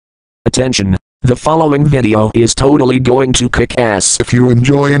Attention! The following video is totally going to kick ass. If you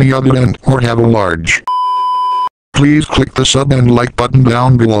enjoy any other end or have a large, please click the sub and like button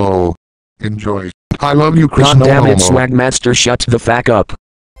down below. Enjoy. I love you, Chris. God damn it, Swagmaster, shut the fuck up.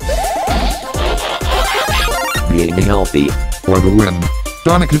 Being healthy. For the win.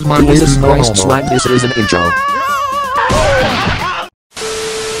 Sonic is my Jesus baby Christ, Swag, this is an intro.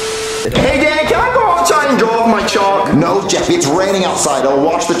 Hey Dad, can I go outside and draw off my chalk? No, Jeff, it's raining outside. I'll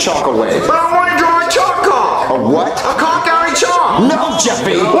wash the chalk away. But I want to draw a chalk cock. A what? A cock out of chalk. No,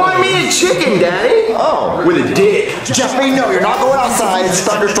 Jeffy. Well, I mean a chicken, Daddy. Oh. With a dick. Jeffy, no, you're not going outside. It's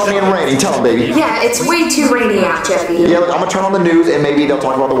thunderstorming and raining. Tell him, baby. Yeah, it's way too rainy out, Jeffy. Yeah, look, I'm going to turn on the news and maybe they'll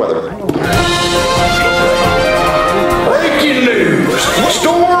talk about the weather. Breaking news.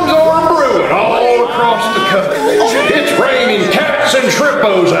 Storms are brewing all across the country. It's raining cats and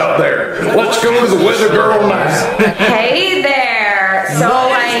trippos out there. Let's go to the weather girl now. Hey there. So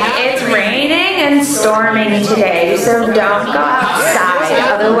it's raining and storming today, so don't go outside,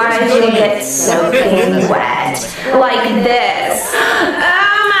 otherwise you'll get soaking wet. Like this.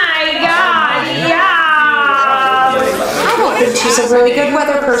 Oh my god, yeah! I don't think she's a really good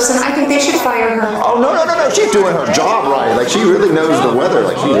weather person. I think they should fire her. Oh, no. She's doing her job right. Like, she really knows the weather.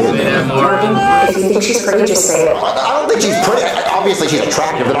 Like, she is. Morgan, if you think she's pretty, just say it. I don't think she's pretty. Obviously, she's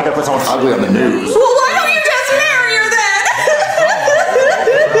attractive. They're not going to put someone ugly on the news. Well, why don't you just marry her then?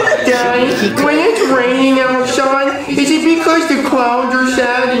 Dad, when it's raining outside, is it because the clouds are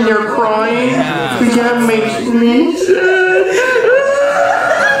sad and they're crying? Because that makes me sad.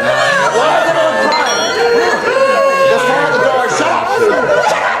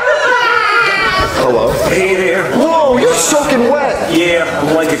 Hello? Hey there. Whoa, you're soaking wet. Yeah,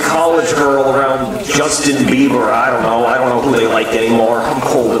 I'm like a college girl around Justin Bieber. I don't know who they like anymore. I'm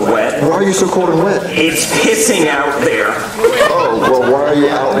cold and wet. Why are you so cold and wet? It's pissing out there. Oh, well, why are you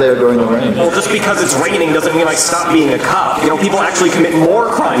out there during the rain? Well, just because it's raining doesn't mean I stop being a cop. You know, people actually commit more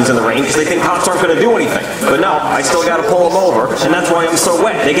crimes in the rain because they think cops aren't going to do anything. But no, I still got to pull them over, and that's why I'm so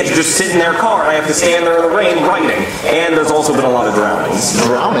wet. They get to just sit in their car, and I have to stand there in the rain writing. And there's also been a lot of drownings.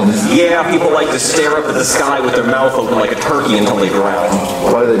 Drowning? Yeah, people like to stare up at the sky with their mouth open like a turkey until they drown.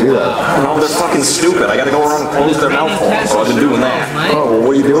 Why do they do that? No, they're fucking stupid. I gotta go around and close their mouth holes, so I've been doing that. Oh, well,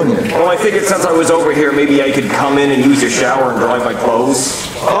 what are you doing here? Well, I figured since I was over here, maybe I could come in and use your shower and dry my clothes.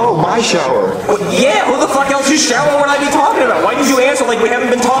 Oh, my shower. Well, yeah, who the fuck else is showering would I be talking about? Why did you answer like we haven't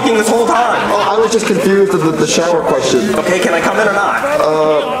been talking this whole time? Oh, I was just confused with the shower question. Okay, can I come in or not?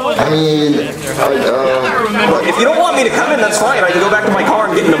 I mean, Well, if you don't want me to come in, that's fine. I can go back to my car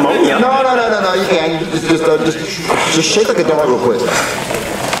and get pneumonia. No, you can't. Just shake like a dog real quick.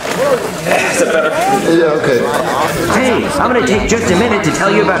 Is it better? Yeah, okay. Hey, I'm gonna take just a minute to tell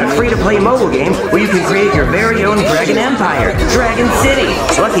you about a free-to-play mobile game where you can create your very own Dragon Empire, Dragon City.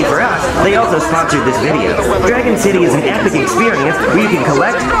 Lucky for us, they also sponsored this video. Dragon City is an epic experience where you can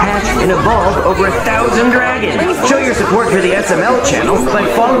collect, hatch, and evolve over 1,000 dragons. Show your support for the SML channel by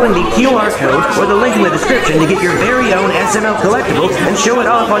following the QR code or the link in the description to get your very own SML collectibles and show it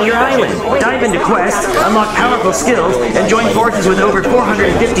off on your island. Dive into quests, unlock powerful skills, and join forces with over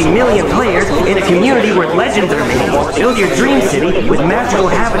 450 million players in a community where legends are made. Build your dream city with magical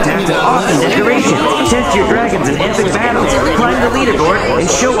habitats and awesome decorations. Test your dragons in epic battles. Climb the leaderboard and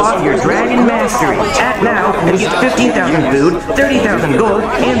show off your dragon mastery. Act now and get 15,000 food, 30,000 gold,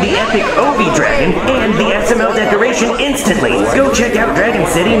 and the epic Obi dragon and the SML decoration instantly. Go check out Dragon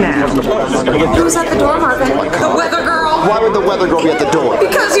City now. Who's at the door, Marvin? The weather girl. Why would the weather girl be at the door?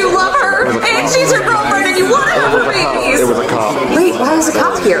 Because you love her, and she's your girlfriend, and you want to have her babies. It was a cop. Wait, why is a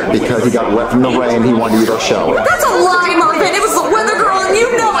cop here? Because he got wet from the rain, he wanted to use our shower. That's a lie, Marvin. It was the weather girl, and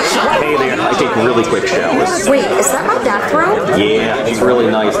you know it. Hey there, I take really quick showers. Wait, is that my bathrobe? Yeah, it's really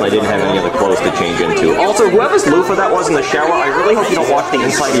nice and I didn't have any other clothes to change into. Also, whoever's loofah that was in the shower, I really hope you don't wash the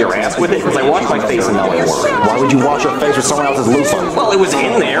inside of your ass with it, because I washed my face and now I'm worried. Why would you wash your face with someone else's loofah? Well, it was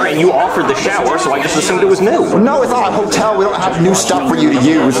in there and you offered the shower, so I just assumed it was new. Well, no, it's not a hotel. We don't have new stuff for you to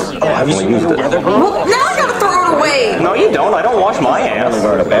use. Oh, I haven't used it. Well, now I gotta throw it away. No, you don't. I don't wash my ass.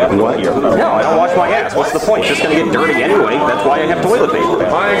 What? No, I don't wash my ass. What's the point? It's just gonna get dirty anyway. That's why I have toilet paper.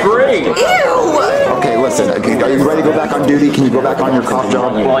 I agree. Ew. Okay, listen. Are you ready to go back on duty? Can you go back on your cop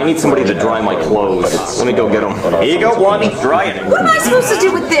job? Well, I need somebody to dry my clothes. Let me go get them. Here you go, Blondie. Dry it. What am I supposed to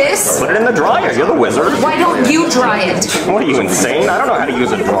do with this? Put it in the dryer. You're the wizard. Why don't you dry it? What are you, insane? I don't know how to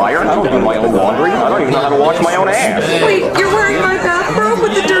use a dryer. I don't do my own laundry. I don't even know how to wash my own ass. Wait, you're wearing my bathrobe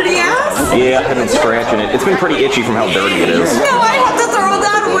with the dirty ass? Yeah, I've been scratching it. It's been pretty itchy from how dirty it is. No, I have to throw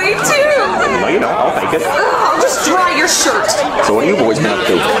that away too. No, you don't. I'll take it. I'll just dry your shirt. So what have you boys been up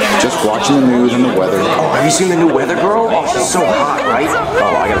to? Just watching the news and the weather. Oh, have you seen the new weather girl? Oh, she's so hot, right?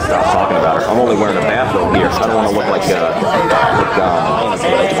 Oh, I gotta stop talking about her. I'm only wearing a bathrobe here. I don't want to look like a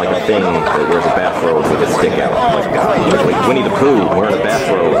thing that wears a bathrobe with a stick out. Like Winnie the Pooh wearing a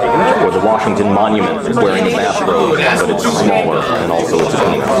bathrobe, or the Washington Monument wearing a bathrobe, but it's smaller and also it's a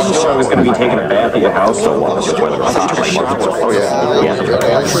penis. I was gonna be taking a bath at your house, so this weather was hot. Oh yeah. Yeah.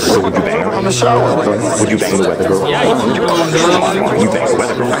 So would you bang her? On the shower. Would you bang the weather girl? You bang the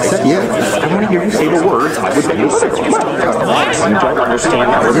weather girl? I said yeah. I want to hear you say the words. I would bang the weather girl. You don't understand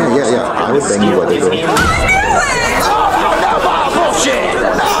how it is. Yeah. I would bang the weather girl. Bullshit.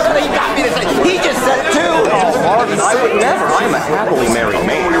 No, you got me to say. He just said it too. Oh, Marvin, I would never. I'm a happily married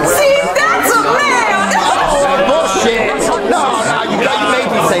man. See, that's a man. Oh, bullshit. No, you made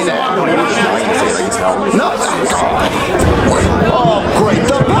me say that. I can say it, I can tell. No. Oh, great.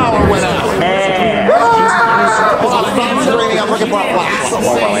 The power went out. I'm looking for a flash.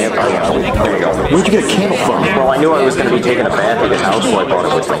 There we go. Where'd you get a candle from? Well, I knew I was going to be taking a bath at your house, so I brought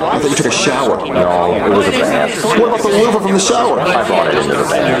it with me. I thought you took a shower. No, it was a bath. What about the louver from the shower? I brought it into the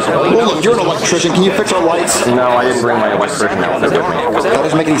bath. Well, look, you're an electrician. Can you fix our lights? No, I didn't bring my electrician outfit with me. That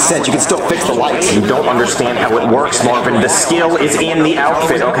doesn't make any sense. You can still fix the lights. You don't understand how it works, Marvin. The skill is in the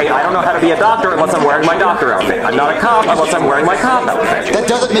outfit, okay? I don't know how to be a doctor unless I'm wearing my doctor outfit. I'm not a cop unless I'm wearing my cop outfit. That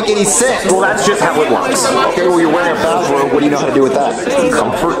doesn't make any sense. Well, that's just how it works. Okay, well, you're wearing a bathrobe. What do you know how to do with that?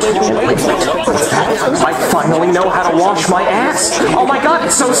 Comfort. I finally know how to wash my ass. Oh my god,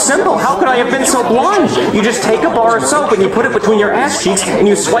 it's so simple. How could I have been so blind? You just take a bar of soap and you put it between your ass cheeks and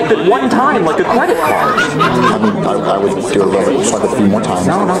you swipe it one time like a credit card. I mean, I would do a little bit, swipe it a few more times.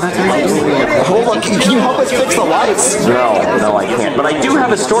 No, that's how you do it. Hold on, can you help us fix the lights? No, I can't. But I do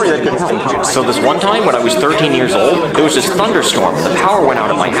have a story that could help. So this one time when I was 13 years old, there was this thunderstorm and the power went out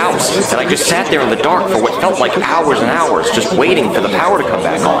at my house. And I just sat there in the dark for what felt like hours and hours, just waiting for the power to come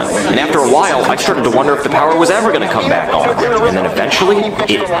back on. And after a while, I started to wonder if the power was ever going to come back on. And then eventually,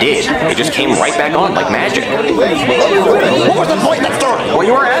 it did. It just came right back on like magic. What was the point of that story? Well,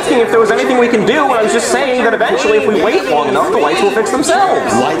 you were asking if there was anything we can do, and I was just saying that eventually, if we wait long enough, the lights will fix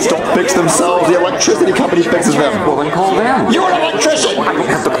themselves. Lights don't fix themselves. The electricity company fixes them. Well, then call them. You're an electrician. I don't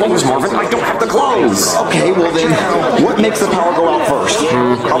have the clothes, Marvin. I don't have the clothes. Okay, well then, what makes the power go out first?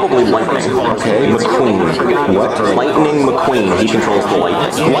 Probably lightning. Okay. McQueen. What? Lightning McQueen. He controls the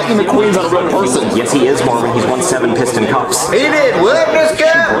lightning. Lightning McQueen's not a real person. Yes, he is, Marvin. He's won 7 piston cups. He did what, this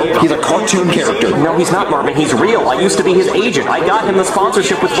guy? He's a cartoon character. No, he's not, Marvin. He's real. I used to be his agent. I got him the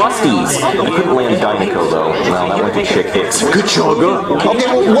sponsorship with Rusty's. I couldn't land Dynaco, though. Well, that went to Chick Hicks. Good chaga. Okay,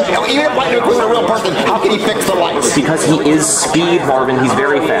 well, even if Lightning McQueen's a real person, how can he fix the lights? Because he is speed, Marvin. He's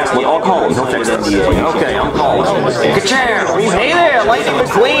very fast. Look, I'll call him. He'll fix it. Okay, I'm calling him. Ka-chow! Hey there, Lightning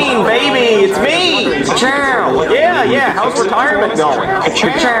McQueen, baby! It's me! Ka-chow! Yeah, how's retirement going?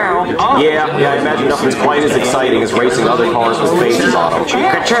 Ka-chow! Yeah, I imagine nothing's quite as exciting as racing other cars with faces on them.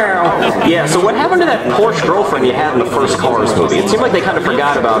 Ka-chow! Yeah, so what happened to that Porsche girlfriend you had in the first Cars movie? It seemed like they kind of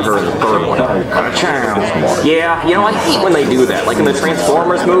forgot about her in the third one. Ka-chow! Yeah, I hate when they do that. Like in the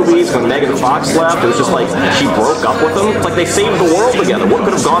Transformers movies, when Megan Fox left, it was just like she broke up with him. It's like they saved the world together. What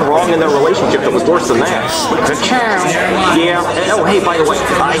could have gone wrong in their relationship that was worse than that? Ka-chow! Yeah, oh, hey, by the way,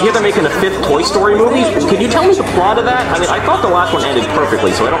 I hear they're making a 5th Toy Story movie. Can you tell me the plot of that? I mean, I thought the last one ended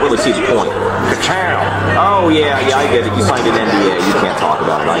perfectly, so I don't really see the point. Ka-chow! Oh, yeah, I get it. You signed an NDA. You can't talk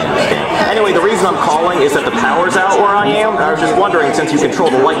about it. I understand. Anyway, the reason I'm calling is that the power's out where I am. I was just wondering, since you control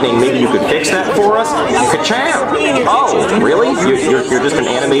the lightning, maybe you could fix that for us? Ka-chow! Oh, really? You're just an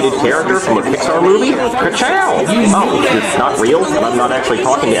animated character from a Pixar movie? Ka-chow! Oh, you're not real? And I'm not actually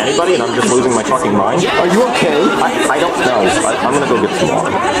talking to anybody, and I'm just losing my fucking mind? Are you okay? I don't know. I'm gonna go get some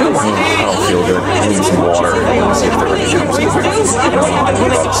water. I don't feel good. I need some water.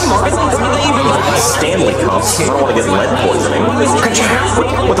 Stanley cups. I don't want to get lead poisoning.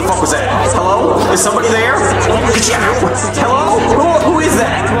 What the fuck was that? Hello? Is somebody there? Hello? Who is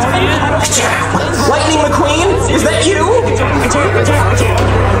that? Lightning McQueen? Is that you?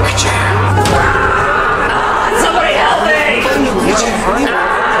 Somebody help me!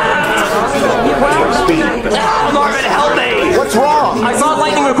 Marvin, help me! What's wrong? I saw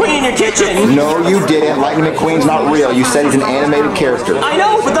Lightning McQueen in your kitchen. No, you didn't. Lightning McQueen's not real. You said he's an animated character. I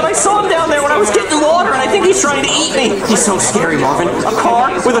know, but then I saw him down there when I was getting water, and I think he's trying to eat me. He's so scary, Marvin. A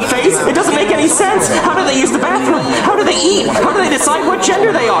car with a face? It doesn't make any sense. How do they use the bathroom? How do they eat? How do they decide what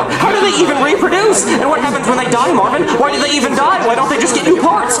gender they are? How do they even reproduce? And what happens when they die, Marvin? Why do they even die? Why don't they just get new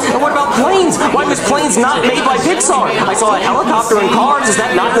parts? And what about planes? Why was planes not made by Pixar? I saw a helicopter and cars. Is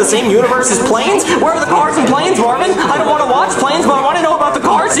that not the same universe as planes? Where are the cars and planes, Marvin? I don't want to watch planes, but I want to know about the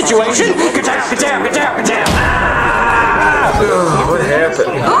car situation. Ka-chow, ka-chow, ka-chow, ka-chow.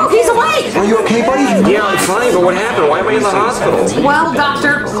 happened? Oh, he's awake! Are you okay, buddy? Yeah, I'm fine, but what happened? Why am I in the hospital? Well,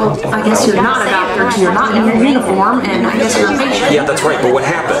 doctor, I guess you're not a doctor, you're not in your uniform, and I guess you're a patient. Yeah, that's right, but what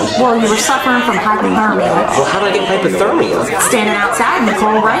happened? Well, you were suffering from hypothermia. Well, how did I get hypothermia? Standing outside in the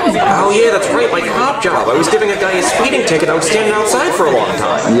cold rain. Oh, yeah, that's right, my cop job. I was giving a guy a speeding ticket. I was standing outside for a long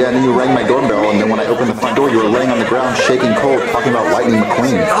time. Yeah, and then you rang my doorbell, and then when I opened the front door, you were laying on the ground, shaking cold, talking about Lightning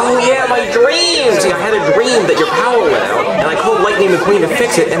McQueen. Oh, yeah, my dreams! See, I had a dream that your power went out, and I called Lightning McQueen to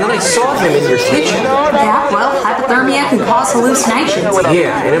fix it, and then I saw him in your kitchen. Yeah, well, hypothermia can cause hallucinations.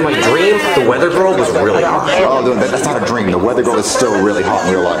 Yeah, and in my dream, the weather girl was really hot. Oh, that's not a dream. The weather girl is still really hot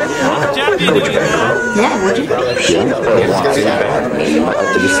in real life. Would you bang her? Yeah, would you? Yeah, it's gonna be bad.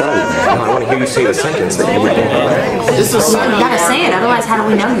 I just said I No, I want to hear you say the sentence that you would do. This is you gotta say it, otherwise how do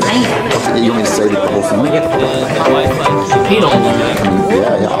we know you're banging? You want me to say the whole thing? He don't do that.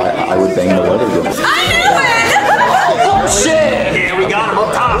 Yeah, I would bang the weather girl. I knew it! Oh, shit! Yeah, we got him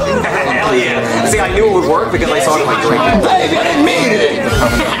up top. Hell yeah. See, I knew it would work because I saw it in my dream. Baby, I didn't mean it!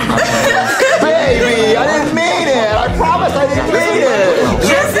 Baby, I didn't mean it! I promise I didn't mean it!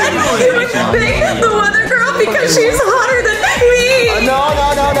 You said you would bang the weather girl because she's hotter than me! No,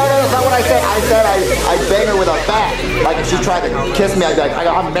 that's not what I said. I said I'd bang her with a bat. Like if she tried to kiss me, I'd be like,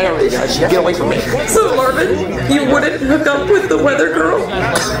 I'm married. She'd get away from me. So, Marvin, you wouldn't hook up with the weather girl?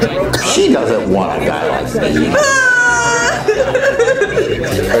 She doesn't want a guy like me.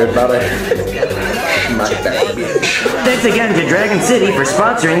 Thanks again to Dragon City for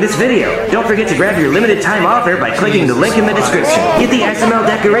sponsoring this video. Don't forget to grab your limited time offer by clicking the link in the description. Get the SML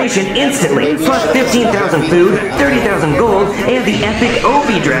decoration instantly, plus 15,000 food, 30,000 gold, and the epic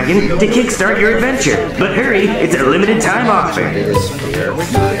Obi Dragon to kickstart your adventure. But hurry, it's a limited time offer.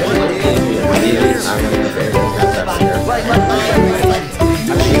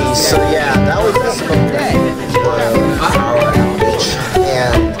 So yeah, that was this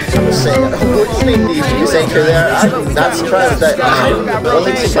and I was saying, what do you mean you think you're there? I'm not surprised that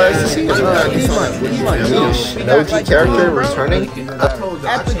wasn't surprised to see an OG character returning.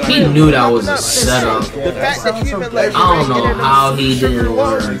 He knew that was a setup. I don't know how he didn't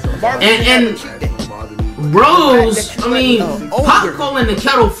learn. And bros, I mean, pot calling the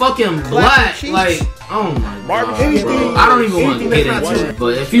kettle fucking black, like, oh my god, bro. I don't even want to get into it,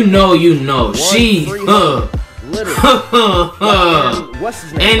 but if you know, you know. She,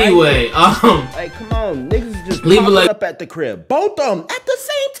 anyway, hey, come on, niggas just leave it like up at the crib. Both of them at the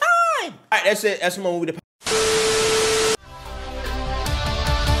same time. Alright, that's it. That's my movie.